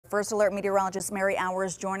First Alert meteorologist Mary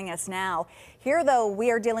Hours joining us now. Here, though,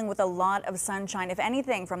 we are dealing with a lot of sunshine. If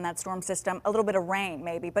anything, from that storm system, a little bit of rain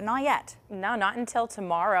maybe, but not yet. No, not until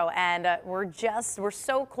tomorrow. And we're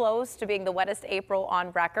so close to being the wettest April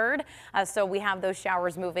on record. So we have those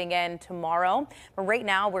showers moving in tomorrow. But right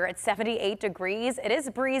now we're at 78 degrees. It is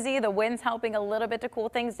breezy. The wind's helping a little bit to cool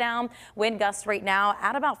things down. Wind gusts right now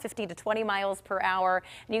at about 15 to 20 miles per hour.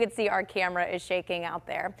 And you can see our camera is shaking out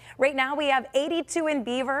there. Right now we have 82 in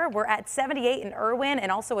Beaver. We're at 78 in Irwin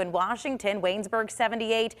and also in Washington, Waynesburg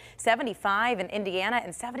 78, 75 in Indiana,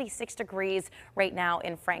 and 76 degrees right now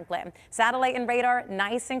in Franklin. Satellite and radar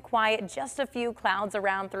nice and quiet, just a few clouds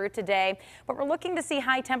around through today, but we're looking to see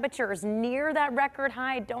high temperatures near that record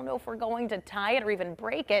high. Don't know if we're going to tie it or even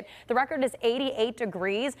break it. The record is 88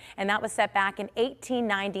 degrees, and that was set back in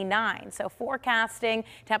 1899. So forecasting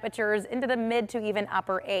temperatures into the mid to even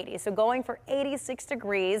upper 80s. So going for 86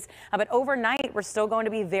 degrees, but overnight we're still going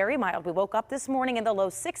to be very mild. We woke up this morning in the low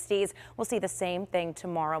 60s. We'll see the same thing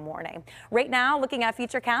tomorrow morning. Right now, looking at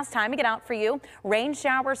Futurecast, time to get out for you. Rain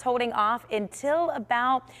showers holding off until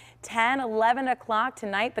about 10, 11 o'clock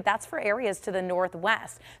tonight, but that's for areas to the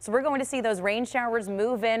northwest. So we're going to see those rain showers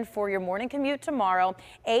move in for your morning commute tomorrow,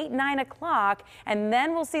 8, 9 o'clock, and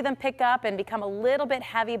then we'll see them pick up and become a little bit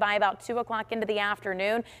heavy by about 2 o'clock into the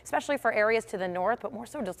afternoon, especially for areas to the north, but more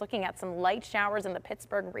so just looking at some light showers in the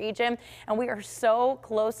Pittsburgh region. And we are so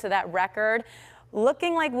close to that record.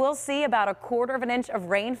 Looking like we'll see about 1/4 of an inch of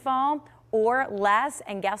rainfall or less.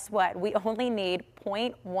 And guess what? We only need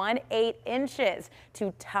 0.18 inches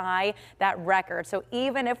to tie that record. So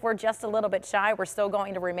even if we're just a little bit shy, we're still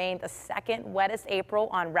going to remain the second wettest April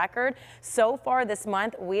on record. So far this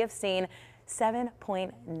month, we have seen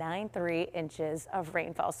 7.93 inches of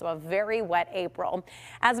rainfall. So a very wet April.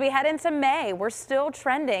 As we head into May, we're still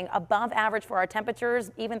trending above average for our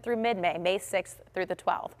temperatures, even through mid-May, May 6th through the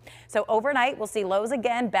 12th. So overnight, we'll see lows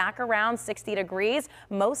again back around 60 degrees,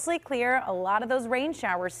 mostly clear. A lot of those rain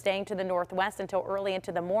showers staying to the northwest until early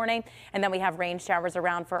into the morning. And then we have rain showers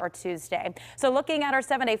around for our Tuesday. So looking at our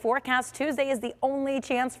 7-day forecast, Tuesday is the only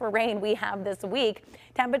chance for rain we have this week.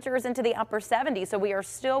 Temperatures into the upper 70s, so we are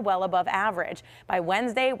still well above average. By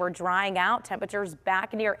Wednesday, we're drying out, temperatures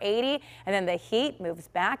back near 80, and then the heat moves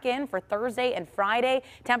back in for Thursday and Friday.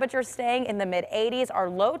 Temperatures staying in the mid 80s. Our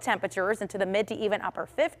low temperatures into the mid to even upper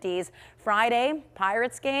 50s. Friday,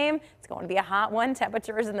 Pirates game, it's going to be a hot one.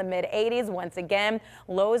 Temperatures in the mid 80s once again.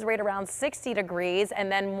 Lows right around 60 degrees,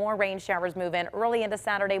 and then more rain showers move in early into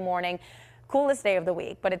Saturday morning. Coolest day of the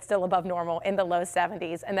week, but it's still above normal in the low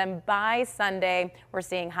 70s. And then by Sunday, we're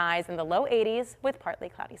seeing highs in the low 80s with partly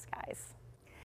cloudy skies.